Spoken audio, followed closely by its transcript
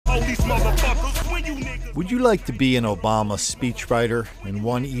Would you like to be an Obama speechwriter in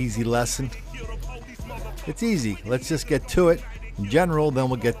one easy lesson? It's easy. Let's just get to it. In general, then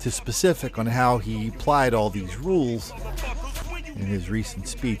we'll get to specific on how he applied all these rules in his recent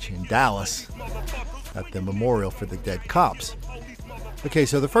speech in Dallas at the memorial for the dead cops. Okay,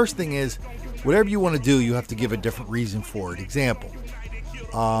 so the first thing is, whatever you want to do, you have to give a different reason for it. Example,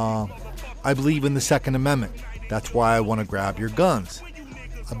 I believe in the Second Amendment. That's why I want to grab your guns.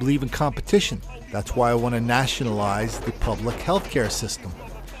 I believe in competition. That's why I want to nationalize the public healthcare system.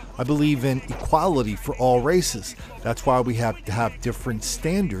 I believe in equality for all races. That's why we have to have different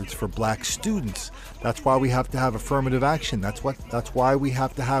standards for black students. That's why we have to have affirmative action. That's why we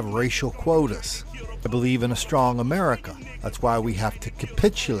have to have racial quotas. I believe in a strong America. That's why we have to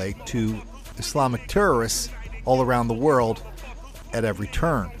capitulate to Islamic terrorists all around the world at every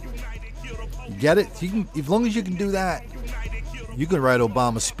turn. You get it? You can, as long as you can do that, you can write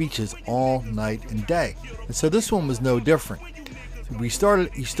Obama speeches all night and day. And so this one was no different. You start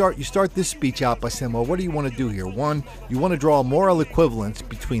this speech out by saying, well, what do you want to do here? One, you want to draw a moral equivalence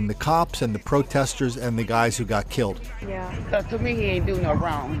between the cops and the protesters and the guys who got killed. Yeah. Because to me, he ain't do no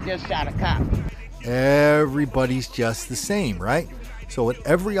wrong. He just shot a cop. Everybody's just the same, right? So at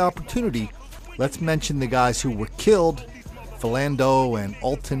every opportunity, let's mention the guys who were killed, Philando and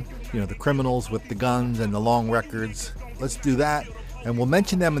Alton, the criminals with the guns and the long records. Let's do that. And we'll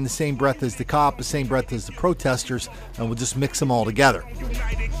mention them in the same breath as the cop, the same breath as the protesters, and we'll just mix them all together.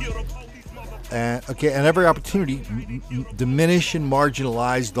 And every opportunity, diminish and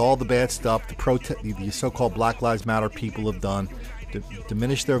marginalize all the bad stuff the so-called Black Lives Matter people have done.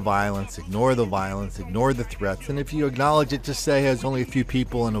 Diminish their violence, ignore the threats, and if you acknowledge it, just say there's only a few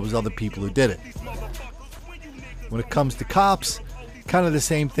people and it was other people who did it. When it comes to cops, kind of the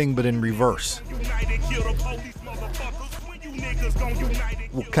same thing but in reverse.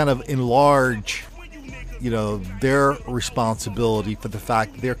 We'll kind of enlarge, their responsibility for the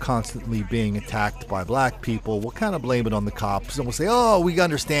fact that they're constantly being attacked by black people. We'll kind of blame it on the cops, and we'll say, oh, we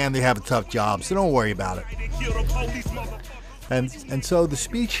understand they have a tough job, so don't worry about it. And so the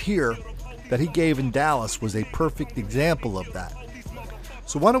speech here that he gave in Dallas was a perfect example of that.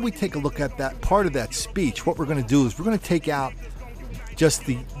 So why don't we take a look at that part of that speech? What we're going to do is we're going to take out just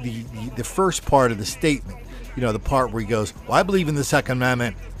the first part of the statement. The part where he goes, well, I believe in the Second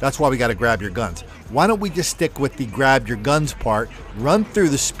Amendment. That's why we got to grab your guns. Why don't we just stick with the grab your guns part, run through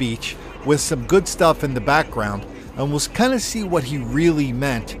the speech with some good stuff in the background, and we'll kind of see what he really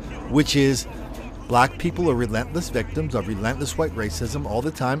meant, which is black people are relentless victims of relentless white racism all the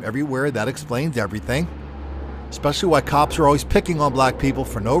time, everywhere. That explains everything, especially why cops are always picking on black people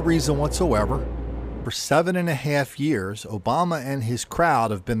for no reason whatsoever. For 7.5 years, Obama and his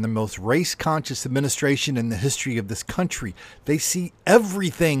crowd have been the most race-conscious administration in the history of this country. They see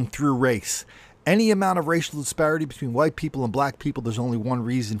everything through race. Any amount of racial disparity between white people and black people, there's only one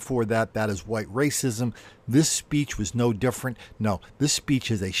reason for that. That is white racism. This speech was no different. No, this speech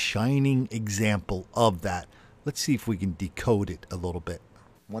is a shining example of that. Let's see if we can decode it a little bit.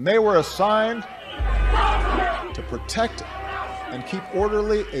 When they were assigned to protect and keep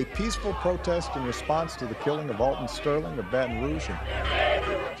orderly a peaceful protest in response to the killing of Alton Sterling of Baton Rouge and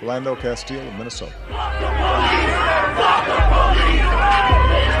Philando Castile of Minnesota.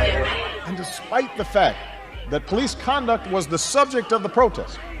 And despite the fact that police conduct was the subject of the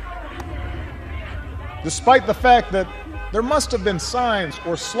protest, despite the fact that there must have been signs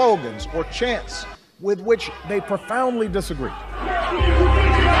or slogans or chants with which they profoundly disagreed,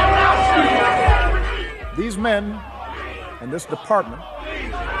 these men and this department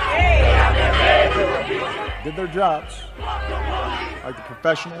did their jobs like the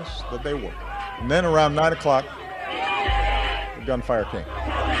professionals that they were. And then around 9 o'clock, the gunfire came.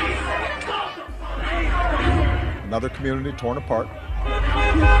 Another community torn apart.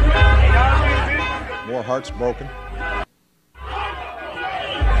 More hearts broken.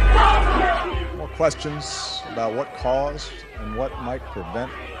 More questions about what caused and what might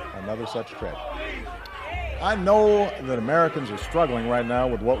prevent another such tragedy. I know that Americans are struggling right now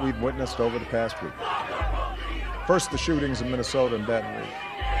with what we've witnessed over the past week. First, the shootings in Minnesota and Baton Rouge.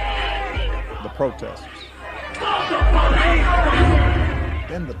 The protesters.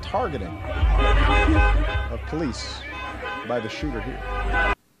 Then the targeting of police by the shooter here.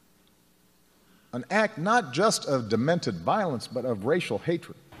 An act not just of demented violence, but of racial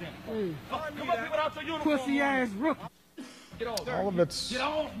hatred. Pussy-ass rookie. All of it's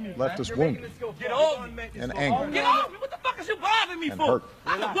left us wounded and angry. Get off me! What the fuck is you bothering me for? Hurt.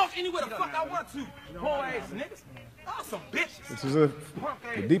 I can walk anywhere the fuck I want to. Whole ass niggas. It's as if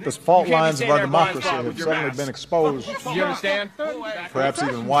the deepest fault lines of our democracy have suddenly been exposed, You understand? perhaps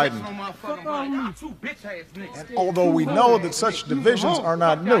even widened. And although we know that such divisions are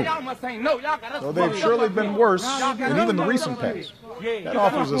not new, though they've surely been worse in even the recent past, that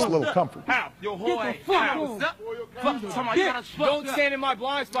offers us little comfort.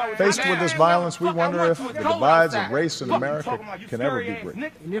 Faced with this violence, we wonder if the divides of race in America can ever be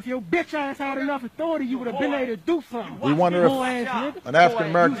bridged. And if your bitch ass had enough authority, you would have been able to do something. We wonder if an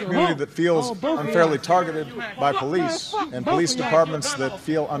African-American community that feels unfairly targeted by police and police departments that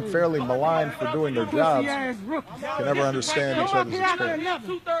feel unfairly maligned for doing their jobs can ever understand each other's experience.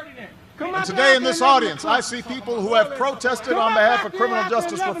 And today in this audience, I see people who have protested on behalf of criminal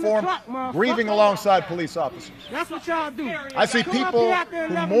justice reform, grieving alongside police officers. That's what y'all do. I see people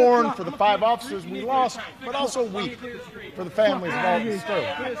who mourn for the 5 officers we lost, but also weep for the families of Alton Sterling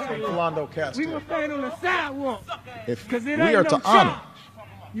and Philando We Castile. gonna stand on the sidewalk. If 'Cause it we ain't are no to honor charge.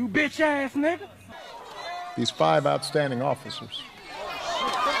 You bitch ass nigga. these 5 outstanding officers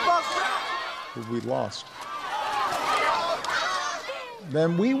who we lost,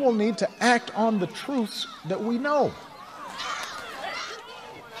 then we will need to act on the truths that we know.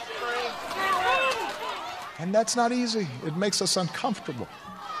 And that's not easy. It makes us uncomfortable.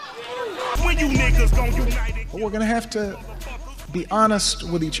 But we're going to have to be honest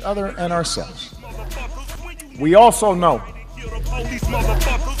with each other and ourselves. We also know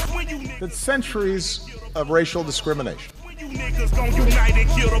that centuries of racial discrimination,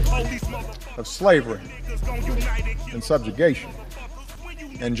 of slavery and subjugation,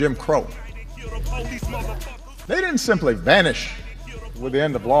 and Jim Crow, they didn't simply vanish with the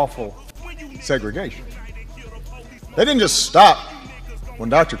end of lawful segregation. They didn't just stop when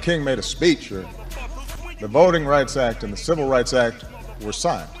Dr. King made a speech or the Voting Rights Act and the Civil Rights Act were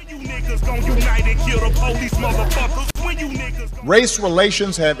signed. Race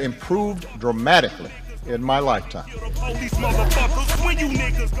relations have improved dramatically in my lifetime.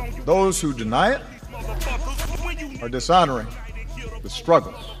 Those who deny it are dishonoring the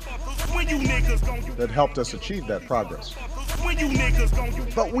struggles that helped us achieve that progress.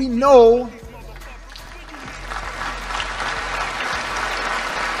 But we know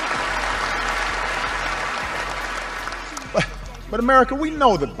But America, we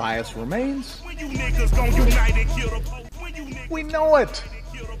know that bias remains. We know it.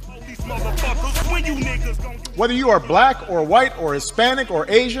 Whether you are black or white or Hispanic or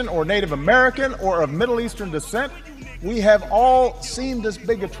Asian or Native American or of Middle Eastern descent, we have all seen this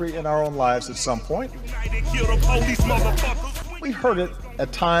bigotry in our own lives at some point. We heard it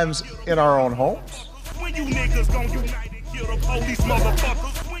at times in our own homes.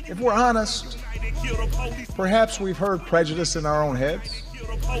 If we're honest, perhaps we've heard prejudice in our own heads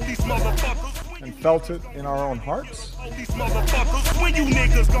and felt it in our own hearts.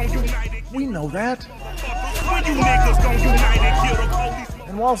 We know that.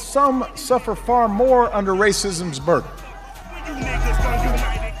 And while some suffer far more under racism's burden,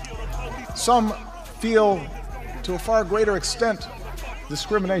 some feel to a far greater extent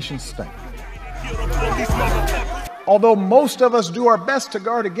discrimination's sting. Although most of us do our best to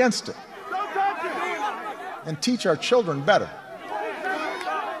guard against it and teach our children better,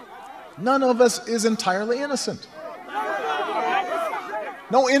 none of us is entirely innocent.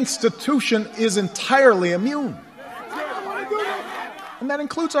 No institution is entirely immune. And that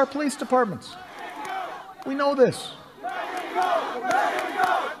includes our police departments. We know this.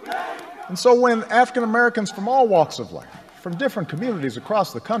 And so when African Americans from all walks of life, from different communities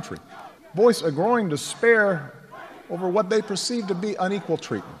across the country, voice a growing despair over what they perceive to be unequal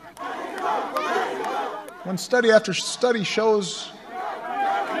treatment, when study after study shows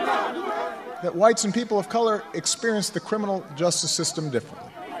that whites and people of color experience the criminal justice system differently,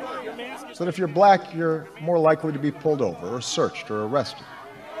 so that if you're black, you're more likely to be pulled over or searched or arrested,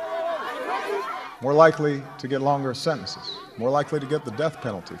 more likely to get longer sentences, more likely to get the death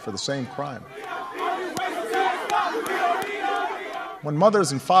penalty for the same crime. When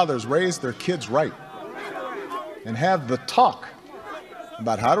mothers and fathers raise their kids right and have the talk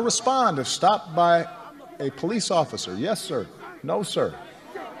about how to respond if stopped by a police officer, yes sir, no sir,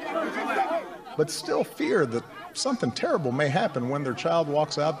 but still fear that something terrible may happen when their child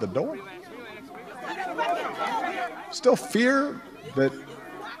walks out the door, still fear that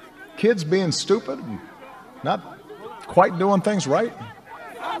kids being stupid and not quite doing things right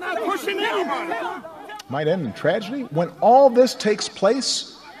might end in tragedy, when all this takes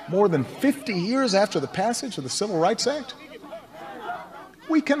place more than 50 years after the passage of the Civil Rights Act,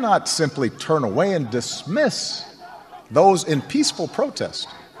 we cannot simply turn away and dismiss those in peaceful protest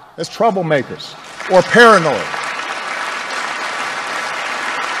as troublemakers or paranoid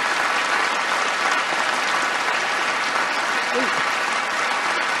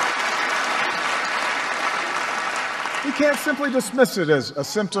We can't simply dismiss it as a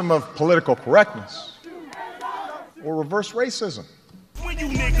symptom of political correctness or reverse racism.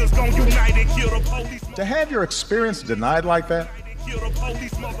 To have your experience denied like that,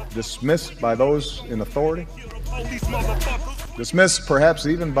 dismissed by those in authority, dismissed perhaps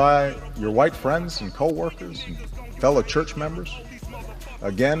even by your white friends and co-workers and fellow church members,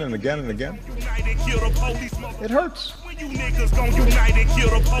 again and again and again, it hurts.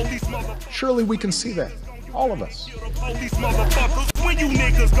 Surely we can see that, all of us.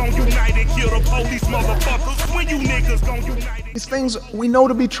 These things we know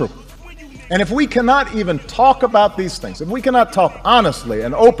to be true. And if we cannot even talk about these things, if we cannot talk honestly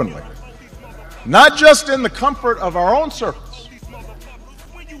and openly, not just in the comfort of our own circles,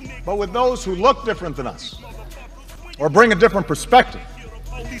 but with those who look different than us or bring a different perspective,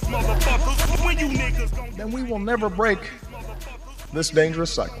 then we will never break this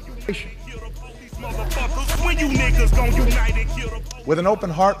dangerous cycle. With an open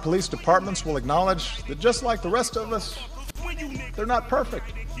heart, police departments will acknowledge that just like the rest of us, they're not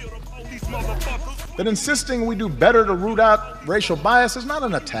perfect. That insisting we do better to root out racial bias is not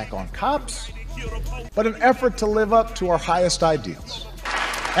an attack on cops, but an effort to live up to our highest ideals.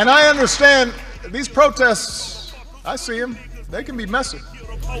 And I understand these protests, I see them, they can be messy.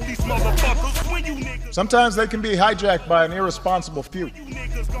 Sometimes they can be hijacked by an irresponsible few.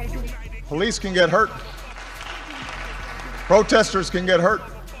 Police can get hurt. Protesters can get hurt.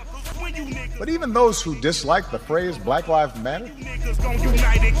 But even those who dislike the phrase Black Lives Matter,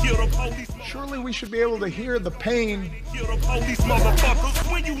 surely we should be able to hear the pain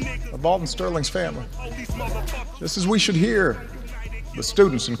of Alton Sterling's family. Just as we should hear the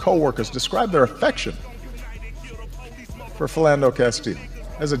students and co-workers describe their affection for Philando Castile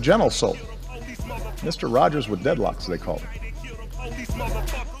as a gentle soul. Mr. Rogers with deadlocks, they call him.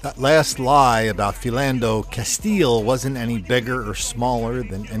 That last lie about Philando Castile wasn't any bigger or smaller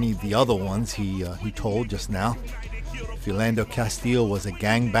than any of the other ones he told just now. Philando Castile was a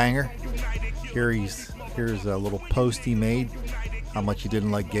gangbanger. Here's a little post he made. How much he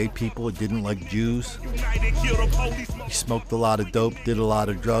didn't like gay people, he didn't like Jews. He smoked a lot of dope, did a lot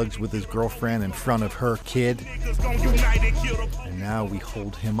of drugs with his girlfriend in front of her kid. And now we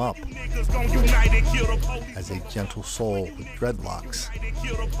hold him up as a gentle soul with dreadlocks.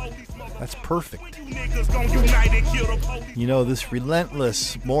 That's perfect. You know, this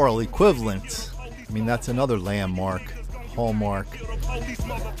relentless moral equivalence, I mean, that's another landmark, hallmark,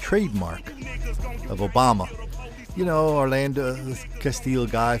 trademark of Obama. You know, Orlando Castile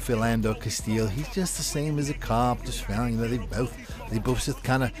guy, Philando Castile, he's just the same as a cop, just found, you know, they both just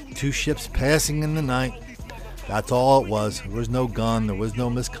kind of two ships passing in the night. That's all it was. There was no gun, there was no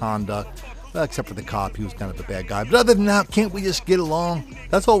misconduct, well, except for the cop, he was kind of a bad guy. But other than that, can't we just get along?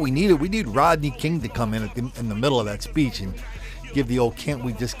 That's all we needed. We need Rodney King to come in the middle of that speech and give the old "can't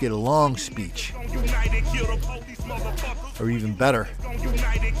we just get along" speech. Or even better,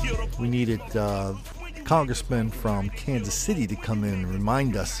 we needed Congressman from Kansas City to come in and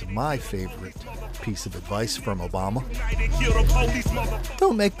remind us of my favorite piece of advice from Obama.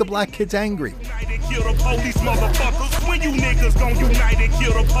 Don't make the black kids angry. When you niggas gon' unite and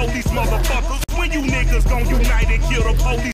kill the police, motherfuckers. When you niggas gon' unite and kill the police.